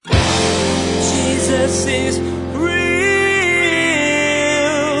is real.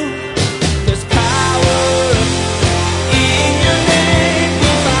 There's power in your name. We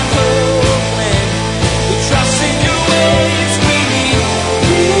find hope when we trust in your ways. We need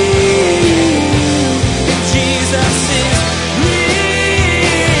real. Jesus is real.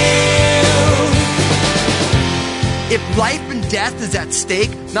 If life and death is at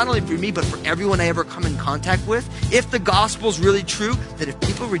stake, not only for me, but for everyone I ever come in contact with, if the gospel is really true, that if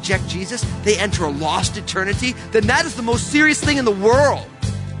people reject Jesus, they enter a lost eternity, then that is the most serious thing in the world.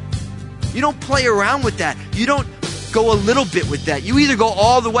 You don't play around with that. You don't go a little bit with that. You either go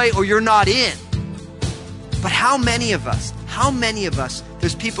all the way or you're not in. But how many of us,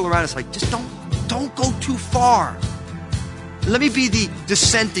 there's people around us like, just don't go too far. Let me be the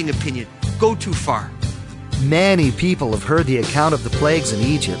dissenting opinion. Go too far. Many people have heard the account of the plagues in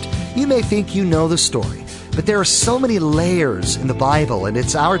Egypt. You may think you know the story, but there are so many layers in the Bible, and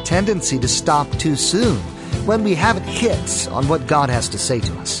it's our tendency to stop too soon when we haven't hit on what God has to say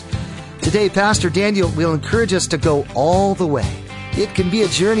to us. Today, Pastor Daniel will encourage us to go all the way. It can be a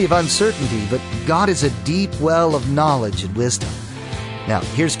journey of uncertainty, but God is a deep well of knowledge and wisdom. Now,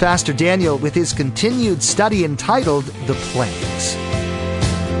 here's Pastor Daniel with his continued study entitled The Plagues.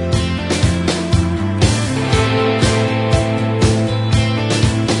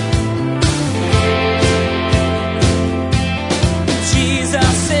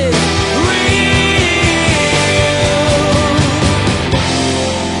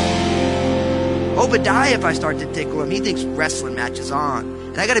 Obadiah, if I start to tickle him, he thinks wrestling match is on.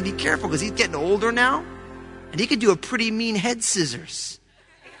 And I got to be careful because he's getting older now. And he could do a pretty mean head scissors.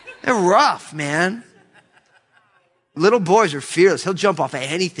 They're rough, man. Little boys are fearless. He'll jump off of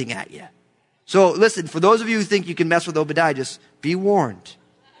anything at you. So listen, for those of you who think you can mess with Obadiah, just be warned.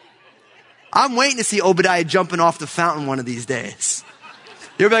 I'm waiting to see Obadiah jumping off the fountain one of these days.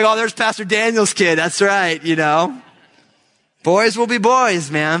 You're like, oh, there's Pastor Daniel's kid. That's right, you know. Boys will be boys,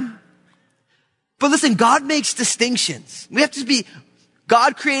 man. But listen, God makes distinctions.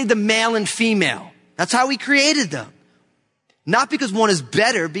 God created the male and female. That's how he created them. Not because one is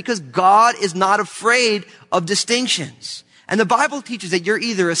better, because God is not afraid of distinctions. And the Bible teaches that you're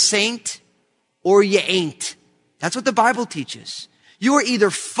either a saint or you ain't. That's what the Bible teaches. You are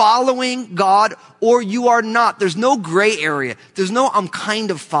either following God or you are not. There's no gray area. There's no I'm kind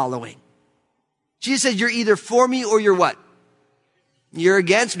of following. Jesus said you're either for me or you're what? You're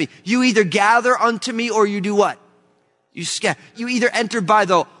against me. You either gather unto me or you do what? You scatter. You either enter by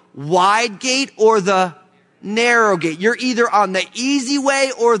the wide gate or the narrow gate. You're either on the easy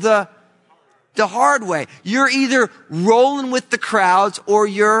way or the hard way. You're either rolling with the crowds or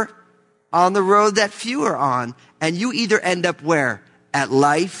you're on the road that few are on. And you either end up where? At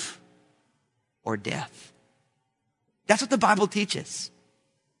life or death. That's what the Bible teaches.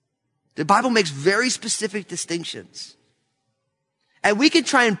 The Bible makes very specific distinctions. And we can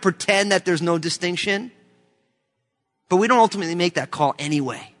try and pretend that there's no distinction, but we don't ultimately make that call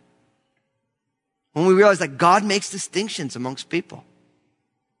anyway. When we realize that God makes distinctions amongst people.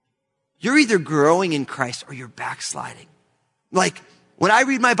 You're either growing in Christ or you're backsliding. Like, when I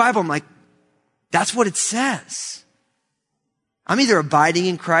read my Bible, I'm like, that's what it says. I'm either abiding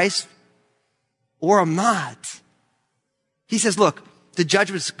in Christ or I'm not. He says, look, the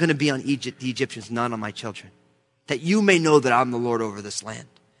judgment's going to be on Egypt, the Egyptians, not on my children. That you may know that I'm the Lord over this land.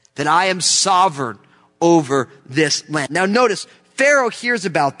 That I am sovereign over this land. Now notice, Pharaoh hears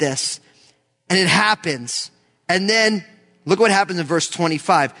about this, and it happens. And then, look what happens in verse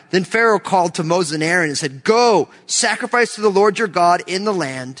 25. Then Pharaoh called to Moses and Aaron and said, go, sacrifice to the Lord your God in the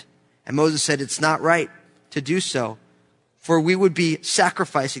land. And Moses said, it's not right to do so, for we would be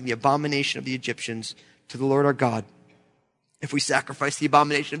sacrificing the abomination of the Egyptians to the Lord our God. If we sacrifice the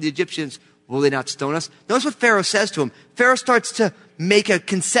abomination of the Egyptians, will they not stone us? Notice what Pharaoh says to him. Pharaoh starts to make a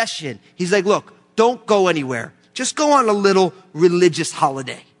concession. He's like, look, don't go anywhere. Just go on a little religious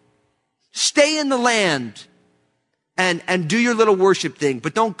holiday. Stay in the land and do your little worship thing,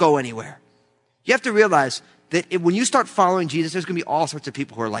 but don't go anywhere. You have to realize that when you start following Jesus, there's going to be all sorts of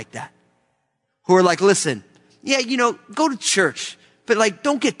people who are like that. Who are like, listen, yeah, go to church, but like,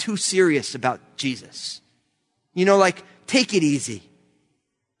 don't get too serious about Jesus. Take it easy.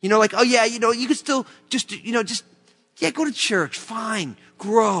 Oh yeah, you can still go to church, fine,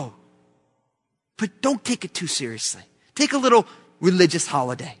 grow. But don't take it too seriously. Take a little religious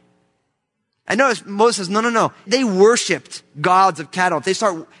holiday. I notice Moses says, no. They worshipped gods of cattle. If they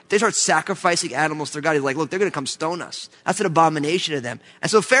start sacrificing animals to their God, he's like, look, they're going to come stone us. That's an abomination to them. And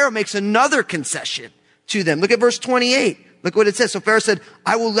so Pharaoh makes another concession to them. Look at verse 28. Look what it says. So Pharaoh said,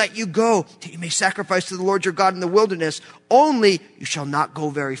 I will let you go that you may sacrifice to the Lord your God in the wilderness. Only you shall not go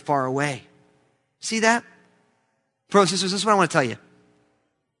very far away. See that? Brothers and sisters, this is what I want to tell you.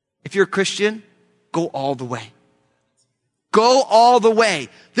 If you're a Christian, go all the way. Go all the way.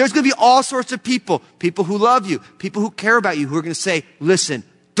 There's going to be all sorts of people who love you, people who care about you, who are going to say, listen,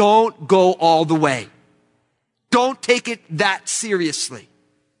 don't go all the way. Don't take it that seriously.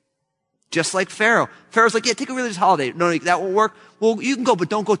 Just like Pharaoh. Pharaoh's like, yeah, take a religious holiday. No, that won't work. Well, you can go, but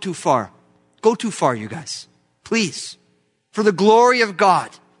don't go too far. Go too far, you guys. Please. For the glory of God,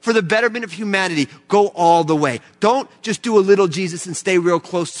 for the betterment of humanity, go all the way. Don't just do a little Jesus and stay real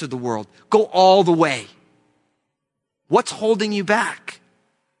close to the world. Go all the way. What's holding you back?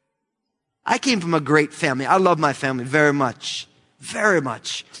 I came from a great family. I love my family very much. Very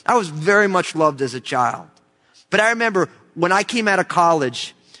much. I was very much loved as a child. But I remember when I came out of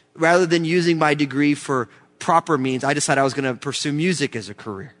college, rather than using my degree for proper means, I decided I was going to pursue music as a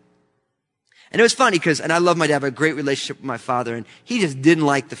career. And it was funny and I love my dad, I have a great relationship with my father, and he just didn't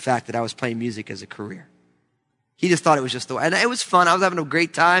like the fact that I was playing music as a career. He just thought it was just the way. And it was fun. I was having a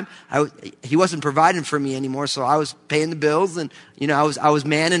great time. He wasn't providing for me anymore, so I was paying the bills, and, I was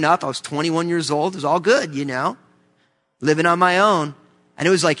manning up. I was 21 years old. It was all good, living on my own. And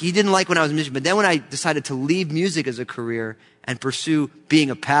it was like, he didn't like when I was a musician. But then when I decided to leave music as a career and pursue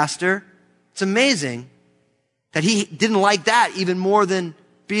being a pastor, it's amazing that he didn't like that even more than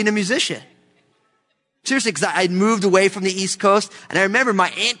being a musician. Seriously, because I'd moved away from the East Coast, and I remember my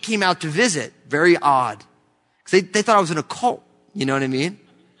aunt came out to visit. Very odd. Because they thought I was in a cult. You know what I mean?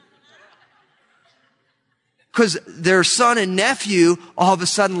 Because their son and nephew all of a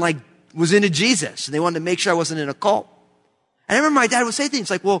sudden was into Jesus, and they wanted to make sure I wasn't in a cult. And I remember my dad would say things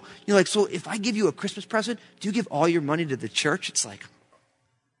like, well, so if I give you a Christmas present, do you give all your money to the church? It's like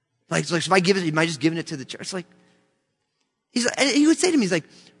if I give it, am I just giving it to the church? And he would say to me, he's like,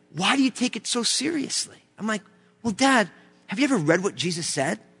 why do you take it so seriously? I'm like, well, Dad, have you ever read what Jesus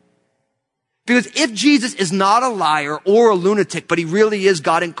said? Because if Jesus is not a liar or a lunatic, but he really is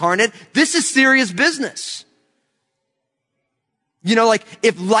God incarnate, this is serious business.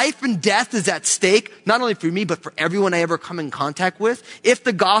 If life and death is at stake, not only for me, but for everyone I ever come in contact with, if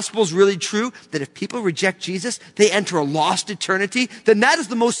the gospel is really true, that if people reject Jesus, they enter a lost eternity, then that is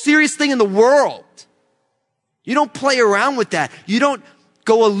the most serious thing in the world. You don't play around with that. You don't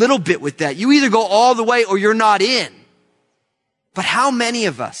go a little bit with that. You either go all the way or you're not in. But how many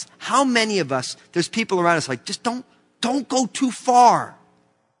of us, there's people around us like, just don't go too far.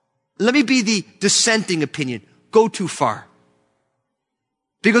 Let me be the dissenting opinion. Go too far.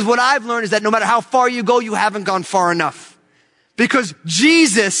 Because what I've learned is that no matter how far you go, you haven't gone far enough. Because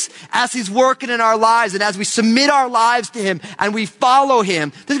Jesus, as he's working in our lives and as we submit our lives to him and we follow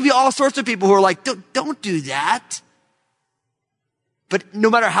him, there's going to be all sorts of people who are like, don't do that. But no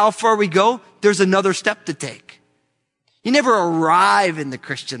matter how far we go, there's another step to take. You never arrive in the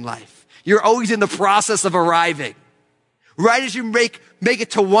Christian life. You're always in the process of arriving. Right as you make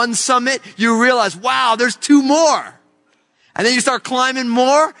it to one summit, you realize, wow, there's two more. And then you start climbing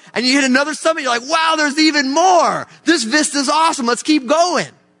more, and you hit another summit, you're like, wow, there's even more. This vista's awesome. Let's keep going.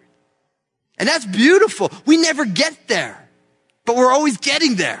 And that's beautiful. We never get there, but we're always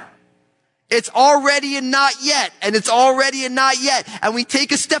getting there. It's already and not yet, and it's already and not yet. And we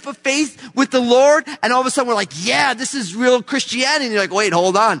take a step of faith with the Lord, and all of a sudden we're like, yeah, this is real Christianity. And you're like, wait,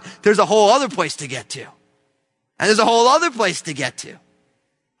 hold on. There's a whole other place to get to. And there's a whole other place to get to.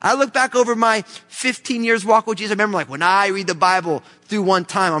 I look back over my 15 years walk with Jesus. I remember when I read the Bible through one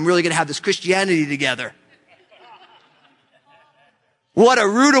time, I'm really going to have this Christianity together. What a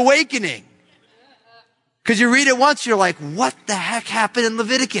rude awakening. Because you read it once, you're like, what the heck happened in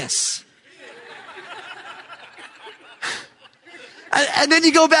Leviticus? And then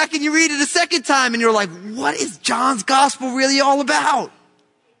you go back and you read it a second time and you're like, what is John's gospel really all about?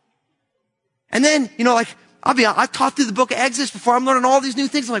 And then, I've taught through the book of Exodus before. I'm learning all these new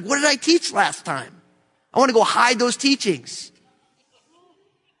things. I'm like, what did I teach last time? I want to go hide those teachings.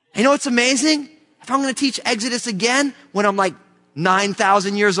 And you know what's amazing? If I'm going to teach Exodus again when I'm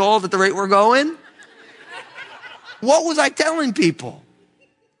 9,000 years old at the rate we're going, what was I telling people?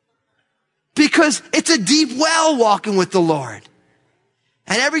 Because it's a deep well walking with the Lord.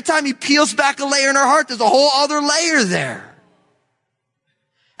 And every time he peels back a layer in our heart, there's a whole other layer there.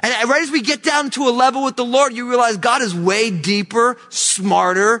 And right as we get down to a level with the Lord, you realize God is way deeper,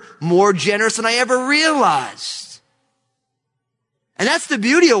 smarter, more generous than I ever realized. And that's the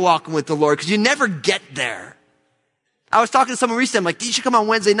beauty of walking with the Lord, because you never get there. I was talking to someone recently. I'm like, you should come on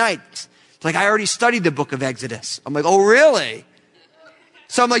Wednesday night. It's like, I already studied the book of Exodus. I'm like, oh, really?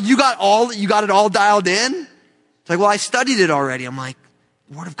 So I'm like, you got it all dialed in? It's like, well, I studied it already. I'm like,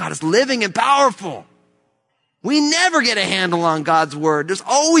 the Word of God is living and powerful. We never get a handle on God's Word. There's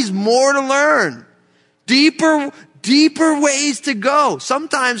always more to learn. deeper ways to go.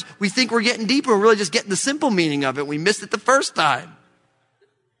 Sometimes we think we're getting deeper. We're really just getting the simple meaning of it. We missed it the first time.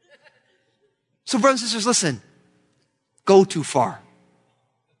 So brothers and sisters, listen. Go too far.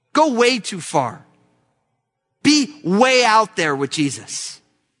 Go way too far. Be way out there with Jesus.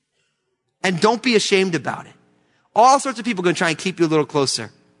 And don't be ashamed about it. All sorts of people are going to try and keep you a little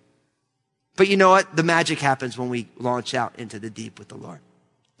closer. But you know what? The magic happens when we launch out into the deep with the Lord.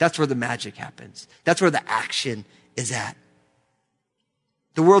 That's where the magic happens. That's where the action is at.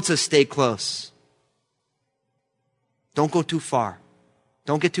 The world says stay close. Don't go too far.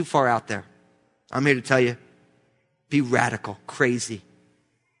 Don't get too far out there. I'm here to tell you, be radical, crazy,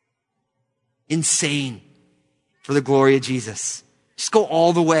 insane for the glory of Jesus. Just go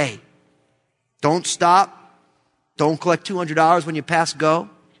all the way. Don't stop. Don't collect $200 when you pass go.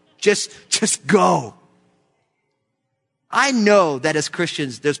 Just go. I know that as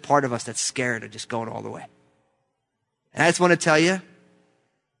Christians, there's part of us that's scared of just going all the way. And I just want to tell you,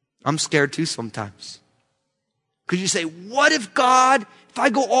 I'm scared too sometimes. Because you say, what if God, if I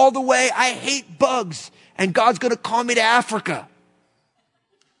go all the way, I hate bugs, and God's going to call me to Africa?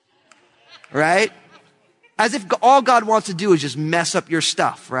 Right? As if all God wants to do is just mess up your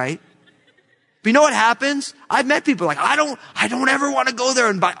stuff, right? But you know what happens? I've met people like, I don't ever want to go there.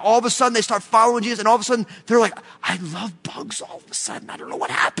 And all of a sudden they start following Jesus. And all of a sudden they're like, I love bugs all of a sudden. I don't know what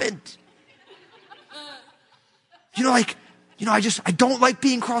happened. I don't like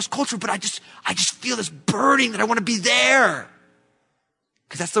being cross-cultural, but I just feel this burning that I want to be there.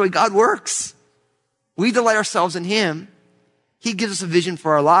 Because that's the way God works. We delight ourselves in Him. He gives us a vision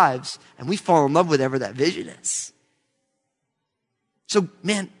for our lives, and we fall in love with whatever that vision is. So,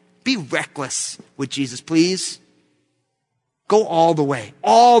 man, be reckless with Jesus, please. Go all the way.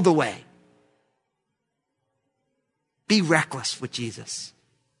 All the way. Be reckless with Jesus.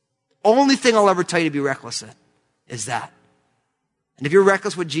 Only thing I'll ever tell you to be reckless in is that. And if you're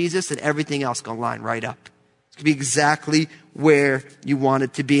reckless with Jesus, then everything else going to line right up. It's going to be exactly where you want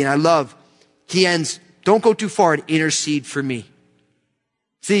it to be. And I love, he ends, don't go too far and intercede for me.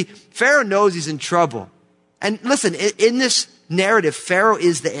 See, Pharaoh knows he's in trouble. And listen, in this narrative, Pharaoh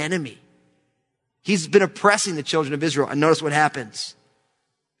is the enemy. He's been oppressing the children of Israel. And notice what happens.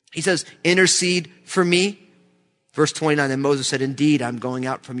 He says, intercede for me. Verse 29, then Moses said, indeed, I'm going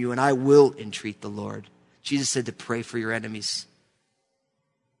out from you and I will entreat the Lord. Jesus said to pray for your enemies.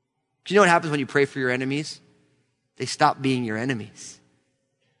 Do you know what happens when you pray for your enemies? They stop being your enemies.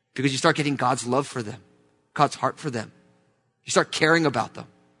 Because you start getting God's love for them. God's heart for them. You start caring about them.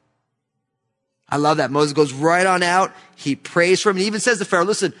 I love that. Moses goes right on out. He prays for him. And he even says to Pharaoh,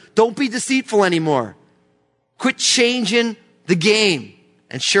 listen, don't be deceitful anymore. Quit changing the game.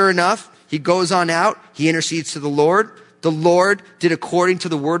 And sure enough, he goes on out. He intercedes to the Lord. The Lord did according to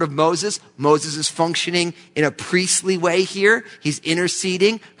the word of Moses. Moses is functioning in a priestly way here. He's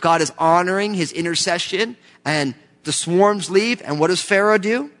interceding. God is honoring his intercession. And the swarms leave. And what does Pharaoh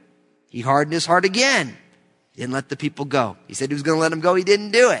do? He hardened his heart again. He didn't let the people go. He said he was going to let them go. He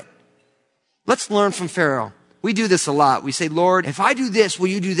didn't do it. Let's learn from Pharaoh. We do this a lot. We say, Lord, if I do this, will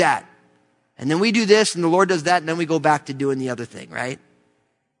you do that? And then we do this and the Lord does that. And then we go back to doing the other thing, right?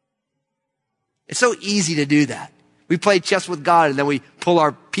 It's so easy to do that. We play chess with God and then we pull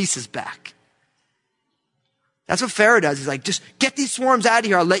our pieces back. That's what Pharaoh does. He's like, just get these swarms out of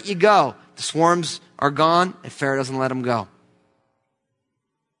here. I'll let you go. The swarms are gone and Pharaoh doesn't let them go.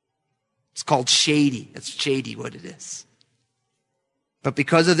 It's called shady. That's shady what it is. But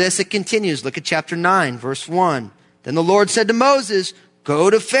because of this, it continues. Look at chapter 9, verse 1. Then the Lord said to Moses, go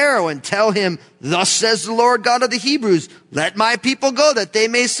to Pharaoh and tell him, thus says the Lord God of the Hebrews, let my people go that they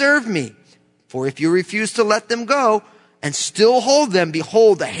may serve me. For if you refuse to let them go and still hold them,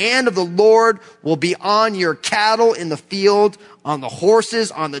 behold, the hand of the Lord will be on your cattle in the field, on the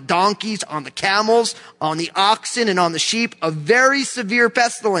horses, on the donkeys, on the camels, on the oxen, and on the sheep, a very severe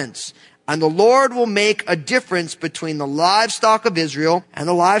pestilence. And the Lord will make a difference between the livestock of Israel and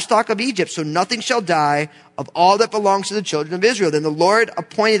the livestock of Egypt. So nothing shall die of all that belongs to the children of Israel. Then the Lord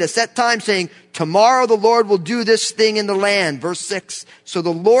appointed a set time saying, tomorrow the Lord will do this thing in the land. Verse 6. So the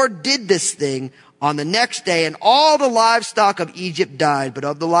Lord did this thing on the next day, and all the livestock of Egypt died. But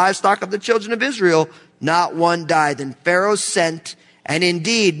of the livestock of the children of Israel, not one died. Then Pharaoh sent, and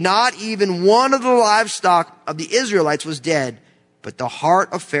indeed not even one of the livestock of the Israelites was dead. But the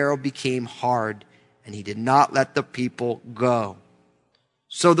heart of Pharaoh became hard, and he did not let the people go.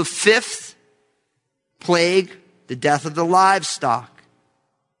 So the fifth plague, the death of the livestock.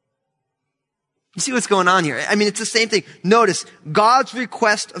 You see what's going on here? I mean, it's the same thing. Notice, God's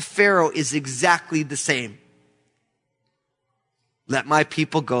request of Pharaoh is exactly the same. Let my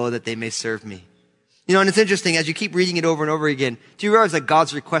people go that they may serve me. You know, and it's interesting, as you keep reading it over and over again, do you realize that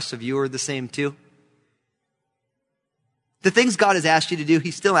God's requests of you are the same too? The things God has asked you to do,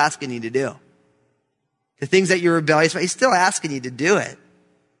 he's still asking you to do. The things that you're rebellious about, he's still asking you to do it.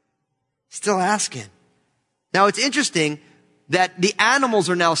 Still asking. Now, it's interesting that the animals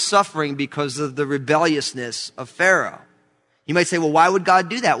are now suffering because of the rebelliousness of Pharaoh. You might say, well, why would God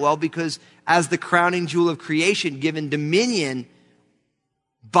do that? Well, because as the crowning jewel of creation, given dominion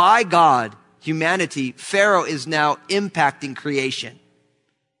by God, humanity, Pharaoh is now impacting creation.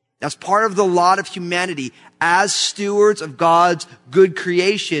 That's part of the lot of humanity as stewards of God's good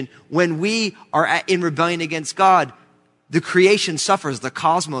creation. When we are in rebellion against God, the creation suffers, the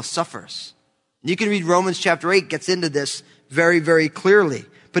cosmos suffers. You can read Romans chapter 8, gets into this very, very clearly.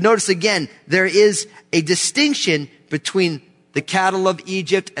 But notice again, there is a distinction between the cattle of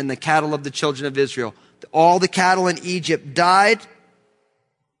Egypt and the cattle of the children of Israel. All the cattle in Egypt died.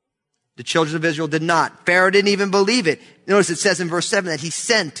 The children of Israel did not. Pharaoh didn't even believe it. Notice it says in verse 7 that he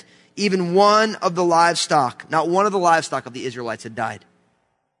sent even one of the livestock. Not one of the livestock of the Israelites had died.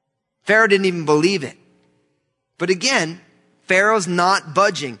 Pharaoh didn't even believe it. But again, Pharaoh's not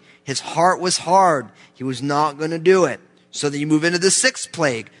budging. His heart was hard. He was not going to do it. So then you move into the sixth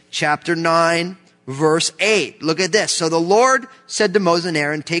plague, chapter 9, verse 8. Look at this. So the Lord said to Moses and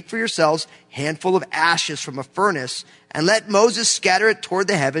Aaron, take for yourselves a handful of ashes from a furnace and let Moses scatter it toward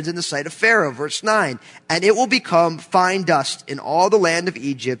the heavens in the sight of Pharaoh. Verse 9. And it will become fine dust in all the land of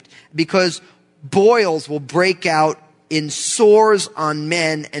Egypt because boils will break out in sores on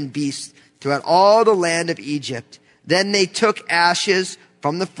men and beasts throughout all the land of Egypt. Then they took ashes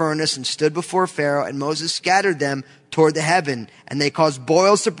from the furnace and stood before Pharaoh, and Moses scattered them toward the heaven, and they caused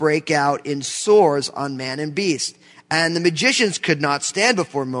boils to break out in sores on man and beast. And the magicians could not stand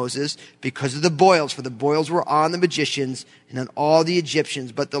before Moses because of the boils, for the boils were on the magicians and on all the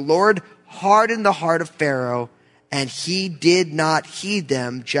Egyptians. But the Lord hardened the heart of Pharaoh, and he did not heed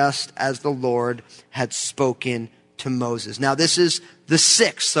them, just as the Lord had spoken to Moses. Now this is the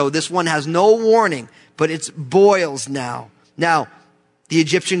sixth, so this one has no warning, but it's boils now. Now, the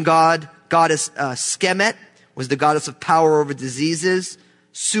Egyptian goddess Sekhmet was the goddess of power over diseases.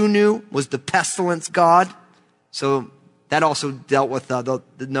 Sunu was the pestilence god. So that also dealt with the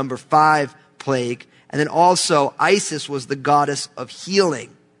number 5 plague. And then also Isis was the goddess of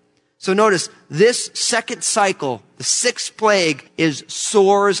healing. So notice this second cycle, the 6th plague, is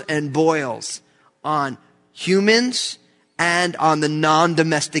sores and boils on humans and on the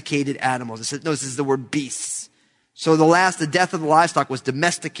non-domesticated animals. Notice this is the word beasts. So the death of the livestock was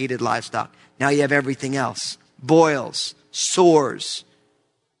domesticated livestock. Now you have everything else. Boils, sores.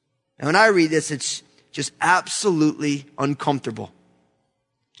 And when I read this, it's just absolutely uncomfortable.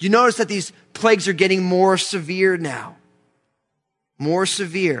 You notice that these plagues are getting more severe now. More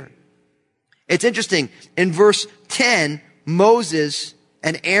severe. It's interesting. In verse 10, Moses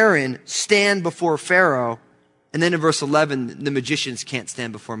and Aaron stand before Pharaoh. And then in verse 11, the magicians can't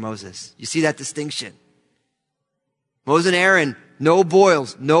stand before Moses. You see that distinction? Moses and Aaron, no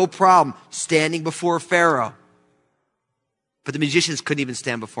boils, no problem, standing before Pharaoh. But the magicians couldn't even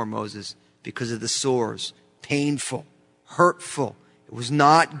stand before Moses because of the sores. Painful, hurtful. It was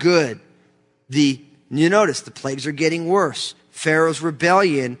not good. You notice the plagues are getting worse. Pharaoh's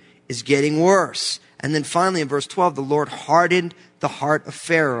rebellion is getting worse. And then finally in verse 12, the Lord hardened the heart of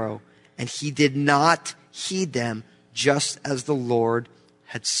Pharaoh, and he did not heed them, just as the Lord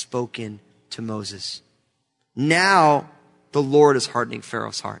had spoken to Moses. Now the Lord is hardening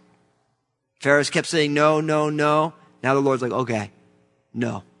Pharaoh's heart. Pharaoh's kept saying no, no, no. Now the Lord's like, okay,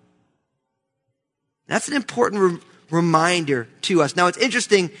 no. That's an important reminder to us. Now it's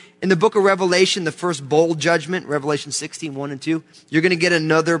interesting, in the book of Revelation, the first bowl judgment, Revelation 16, 1 and 2, you're going to get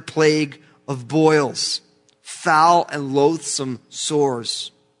another plague of boils. Foul and loathsome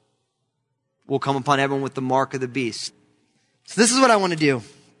sores will come upon everyone with the mark of the beast. So this is what I want to do.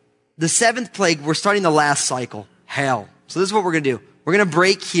 The 7th plague, we're starting the last cycle, hail. So this is what we're going to do. We're going to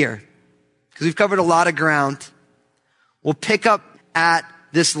break here because we've covered a lot of ground. We'll pick up at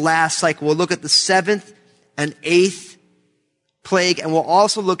this last cycle. We'll look at the 7th and 8th plague, and we'll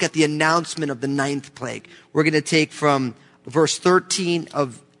also look at the announcement of the 9th plague. We're going to take from verse 13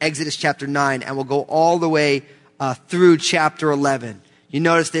 of Exodus chapter 9, and we'll go all the way through chapter 11. You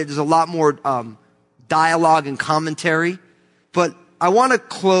notice there's a lot more dialogue and commentary, but I want to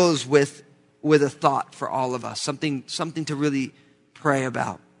close with a thought for all of us, something to really pray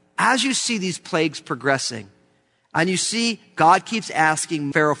about. As you see these plagues progressing, and you see God keeps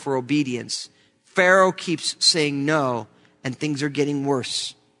asking Pharaoh for obedience, Pharaoh keeps saying no, and things are getting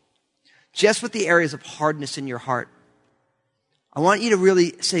worse. Just with the areas of hardness in your heart, I want you to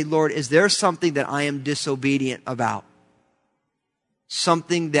really say, Lord, is there something that I am disobedient about?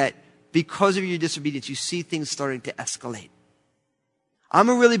 Something that because of your disobedience, you see things starting to escalate. I'm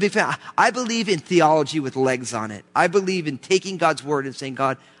a really big fan. I believe in theology with legs on it. I believe in taking God's word and saying,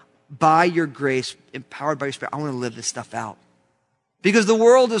 God, by your grace, empowered by your Spirit, I want to live this stuff out. Because the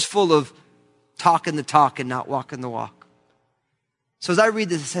world is full of talking the talk and not walking the walk. So as I read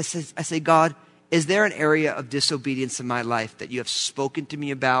this, I say, God, is there an area of disobedience in my life that you have spoken to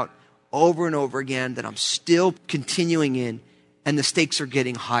me about over and over again that I'm still continuing in, and the stakes are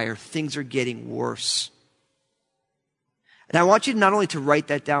getting higher, things are getting worse? And I want you not only to write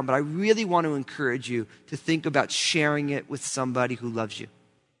that down, but I really want to encourage you to think about sharing it with somebody who loves you.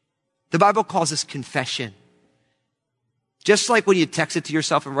 The Bible calls this confession. Just like when you text it to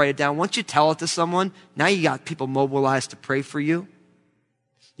yourself and write it down, once you tell it to someone, now you got people mobilized to pray for you.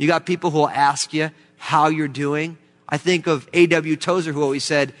 You got people who will ask you how you're doing. I think of A.W. Tozer, who always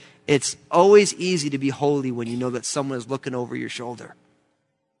said, it's always easy to be holy when you know that someone is looking over your shoulder.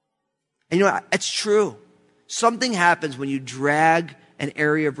 And you know what? It's true. Something happens when you drag an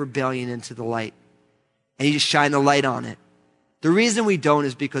area of rebellion into the light and you just shine the light on it. The reason we don't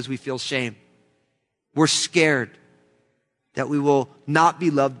is because we feel shame. We're scared that we will not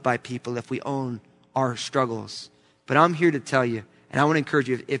be loved by people if we own our struggles. But I'm here to tell you, and I want to encourage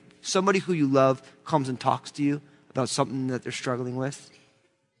you, if somebody who you love comes and talks to you about something that they're struggling with,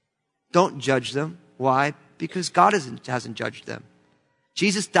 don't judge them. Why? Because God hasn't judged them.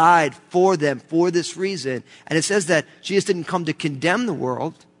 Jesus died for them for this reason. And it says that Jesus didn't come to condemn the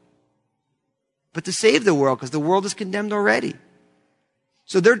world, but to save the world, because the world is condemned already.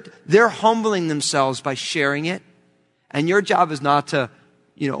 So they're humbling themselves by sharing it. And your job is not to,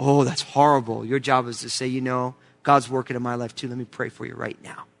 oh, that's horrible. Your job is to say, God's working in my life too. Let me pray for you right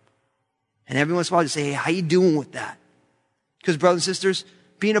now. And every once in a while, just say, hey, how you doing with that? Because brothers and sisters,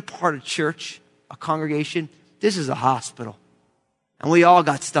 being a part of church, a congregation, this is a hospital. And we all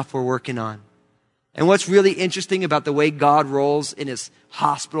got stuff we're working on. And what's really interesting about the way God rolls in his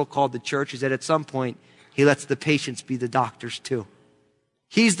hospital called the church is that at some point, he lets the patients be the doctors too.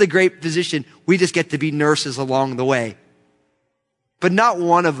 He's the great physician. We just get to be nurses along the way. But not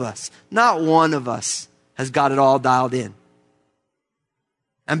one of us has got it all dialed in.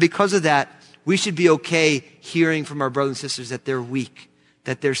 And because of that, we should be okay hearing from our brothers and sisters that they're weak,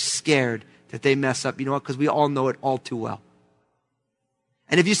 that they're scared, that they mess up. You know what? Because we all know it all too well.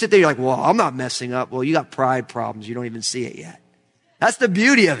 And if you sit there, you're like, well, I'm not messing up. Well, you got pride problems. You don't even see it yet. That's the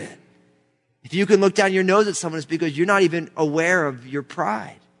beauty of it. If you can look down your nose at someone, it's because you're not even aware of your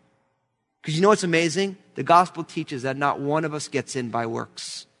pride. Because you know what's amazing? The gospel teaches that not one of us gets in by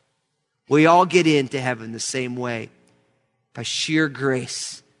works. We all get into heaven the same way, by sheer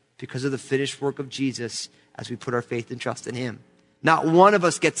grace, because of the finished work of Jesus as we put our faith and trust in him. Not one of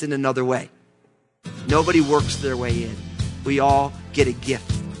us gets in another way. Nobody works their way in. We all get a gift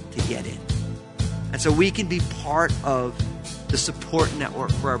to get in. And so we can be part of the support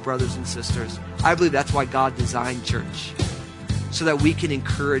network for our brothers and sisters. I believe that's why God designed church, so that we can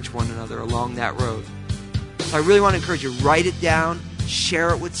encourage one another along that road. So I really want to encourage you, write it down,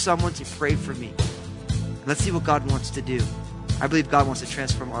 share it with someone, to pray for me. And let's see what God wants to do. I believe God wants to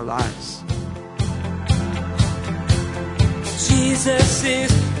transform our lives. Jesus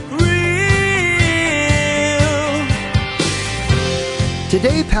is real.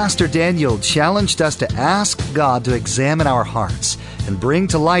 Today, Pastor Daniel challenged us to ask God to examine our hearts and bring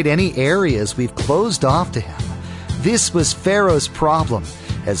to light any areas we've closed off to him. This was Pharaoh's problem.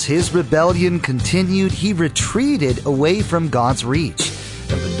 As his rebellion continued, he retreated away from God's reach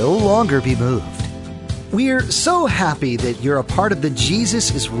and would no longer be moved. We're so happy that you're a part of the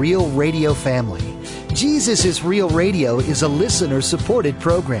Jesus is Real radio family. Jesus is Real Radio is a listener-supported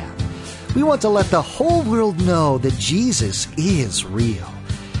program. We want to let the whole world know that Jesus is real.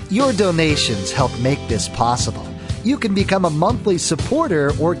 Your donations help make this possible. You can become a monthly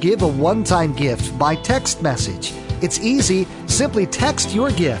supporter or give a one-time gift by text message. It's easy. Simply text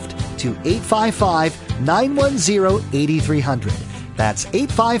your gift to 855-910-8300. That's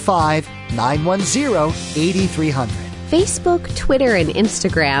 855-910-8300. Facebook, Twitter, and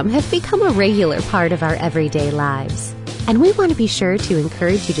Instagram have become a regular part of our everyday lives. And we want to be sure to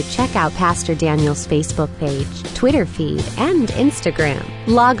encourage you to check out Pastor Daniel's Facebook page, Twitter feed, and Instagram.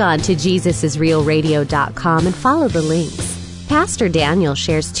 Log on to JesusIsRealRadio.com and follow the links. Pastor Daniel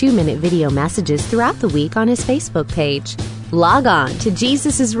shares 2-minute video messages throughout the week on his Facebook page. Log on to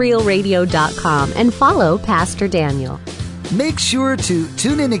JesusIsRealRadio.com and follow Pastor Daniel. Make sure to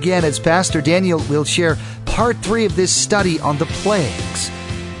tune in again as Pastor Daniel will share part 3 of this study on the plagues.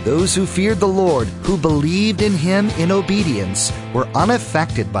 Those who feared the Lord, who believed in Him in obedience, were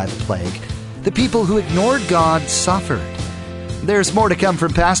unaffected by the plague. The people who ignored God suffered. There's more to come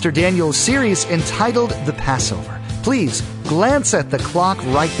from Pastor Daniel's series entitled The Passover. Please glance at the clock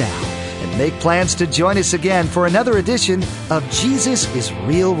right now and make plans to join us again for another edition of Jesus is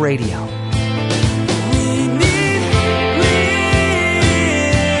Real Radio.